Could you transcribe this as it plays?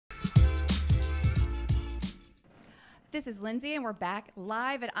This is Lindsay, and we're back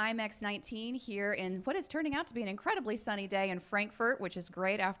live at IMEX 19 here in what is turning out to be an incredibly sunny day in Frankfurt, which is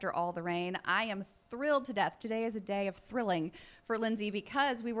great after all the rain. I am thrilled to death. Today is a day of thrilling for Lindsay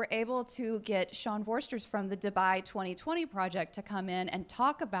because we were able to get Shaun Vorster from the Dubai 2020 project to come in and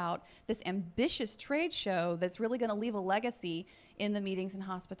talk about this ambitious trade show that's really going to leave a legacy in the meetings and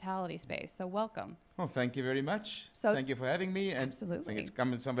hospitality space. So welcome. Well, thank you very much. So thank you for having me. And absolutely. I think it's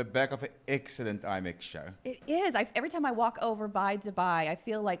coming on the back of an excellent IMEX show. It is. Every time I walk over by Dubai, I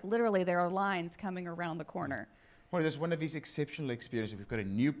feel like literally there are lines coming around the corner. Well, it's one of these exceptional experiences. We've got a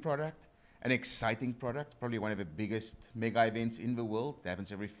new product, an exciting product, probably one of the biggest mega events in the world. It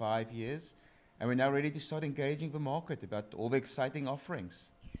happens every 5 years. And we're now ready to start engaging the market about all the exciting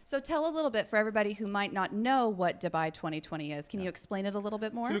offerings. So tell a little bit for everybody who might not know what Dubai 2020 is. Can you explain it a little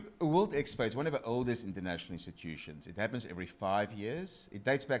bit more? So look, World Expo is one of the oldest international institutions. It happens every 5 years. It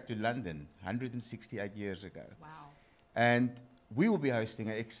dates back to London, 168 years ago. Wow. And we will be hosting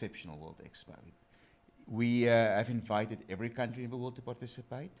an exceptional World Expo. We have invited every country in the world to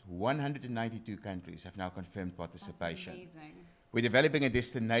participate. 192 countries have now confirmed participation. That's amazing. We're developing a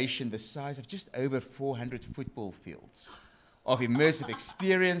destination the size of just over 400 football fields of immersive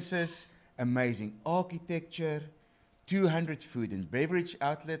experiences, amazing architecture, 200 food and beverage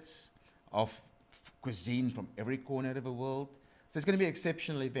outlets of cuisine from every corner of the world. So it's going to be an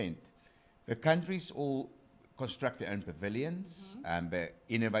exceptional event. The countries all construct their own pavilions, the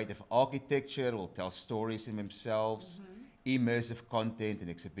innovative architecture will tell stories in themselves, immersive content and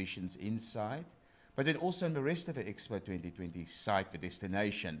exhibitions inside. But then also in the rest of the Expo 2020 site, the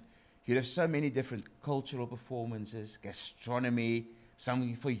destination, you have so many different cultural performances, gastronomy,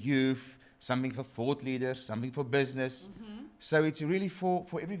 something for youth, something for thought leaders, something for business. So it's really for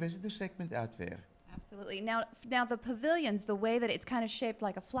every visitor segment out there. Absolutely. Now the pavilions, the way that it's kind of shaped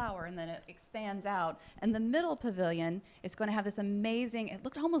like a flower and then it expands out, and the middle pavilion is going to have this amazing, it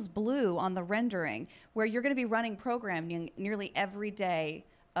looked almost blue on the rendering, where you're going to be running programming nearly every day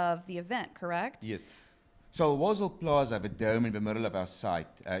of the event, correct? Yes. So Wasl Plaza, the dome in the middle of our site,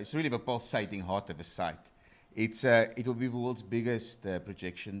 it's really the pulsating heart of the site. It will be the world's biggest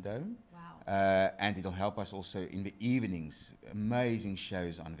projection dome. Wow. And it'll help us also in the evenings, amazing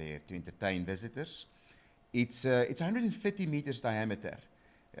shows on there to entertain visitors. It's 150 meters diameter,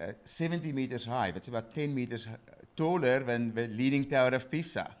 70 meters high. That's about 10 meters taller than the Leaning Tower of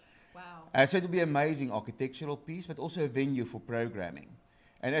Pisa. Wow. So it'll be an amazing architectural piece, but also a venue for programming.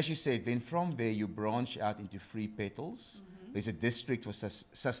 And as you said, then from there you branch out into 3 petals. There's a district for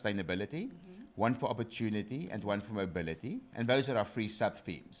sustainability, one for opportunity, and one for mobility. And those are our 3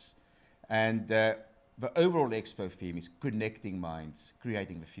 sub-themes. And the overall expo theme is connecting minds,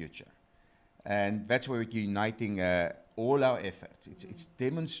 creating the future. And that's where we're uniting all our efforts. It's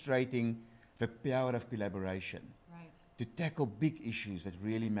demonstrating the power of collaboration to tackle big issues that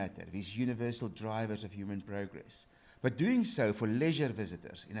really matter, these universal drivers of human progress. But doing so for leisure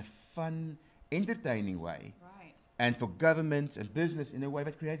visitors in a fun, entertaining way, and for governments and business in a way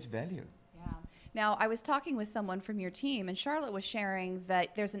that creates value. Yeah. Now, I was talking with someone from your team, and Charlotte was sharing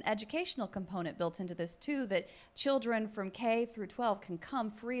that there's an educational component built into this too, that children from K through 12 can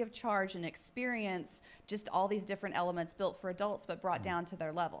come free of charge and experience just all these different elements built for adults but brought down to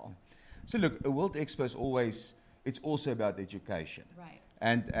their level. So look, a World Expo is always, it's also about education. Right.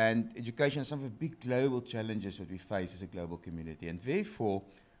 And education is some of the big global challenges that we face as a global community. And therefore,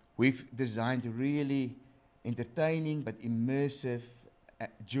 we've designed really entertaining but immersive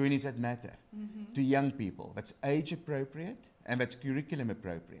journeys that matter to young people. That's age appropriate and that's curriculum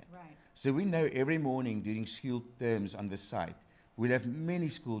appropriate. Right. So we know every morning during school terms on the site, we'll have many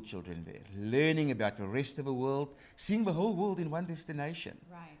school children there, learning about the rest of the world, seeing the whole world in one destination.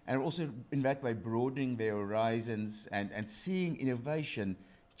 Right. And also in that way broadening their horizons and seeing innovation,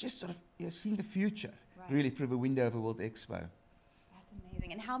 just sort of seeing the future really through the window of a World Expo. That's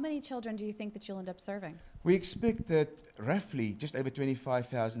amazing. And how many children do you think that you'll end up serving? We expect that roughly just over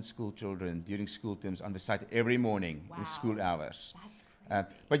 25,000 school children during school terms on the site every morning in school hours. That's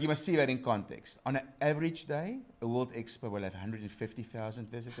crazy. But you must see that in context. On an average day, a World Expo will have 150,000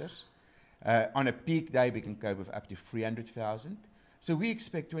 visitors. On a peak day, we can cope with up to 300,000. So we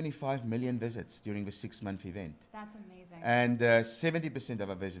expect 25 million visits during the 6-month event. That's amazing. And 70%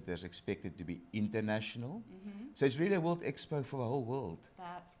 of our visitors expected to be international. So it's really a World Expo for the whole world.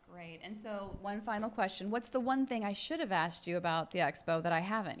 That's great. And so one final question. What's the one thing I should have asked you about the expo that I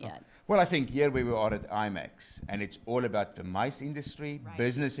haven't yet? Well, I think here we are at IMEX, and it's all about the MICE industry,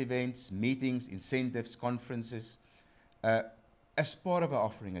 business events, meetings, incentives, conferences. As part of our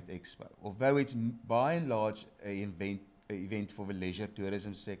offering at Expo, although it's by and large an event for the leisure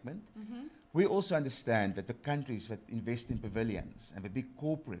tourism segment, We also understand that the countries that invest in pavilions and the big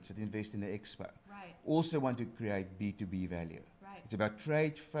corporates that invest in the expo Right. also want to create B2B value. Right. It's about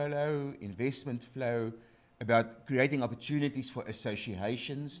trade flow, investment flow, about creating opportunities for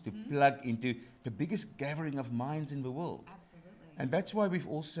associations to plug into the biggest gathering of minds in the world. Absolutely. And that's why we've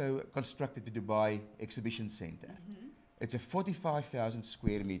also constructed the Dubai Exhibition Center. It's a 45,000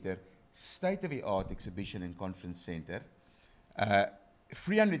 square meter state-of-the-art exhibition and conference center.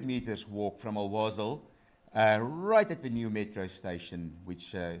 300 meters walk from Al Wasl, right at the new metro station,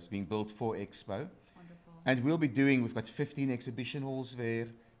 which is being built for Expo. Wonderful. And we've got 15 exhibition halls there,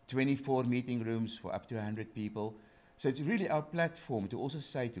 24 meeting rooms for up to 100 people. So it's really our platform to also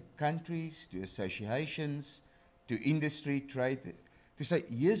say to countries, to associations, to industry, trade, to say,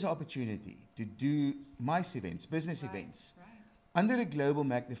 here's an opportunity to do MICE events, business events, under a global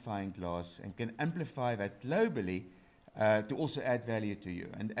magnifying glass, and can amplify that globally to also add value to you.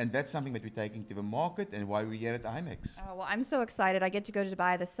 And that's something that we're taking to the market and why we're here at IMEX. Oh, well, I'm so excited. I get to go to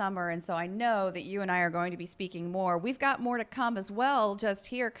Dubai this summer, and so I know that you and I are going to be speaking more. We've got more to come as well just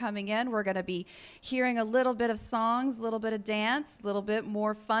here coming in. We're going to be hearing a little bit of songs, a little bit of dance, a little bit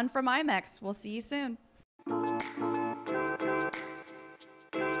more fun from IMEX. We'll see you soon.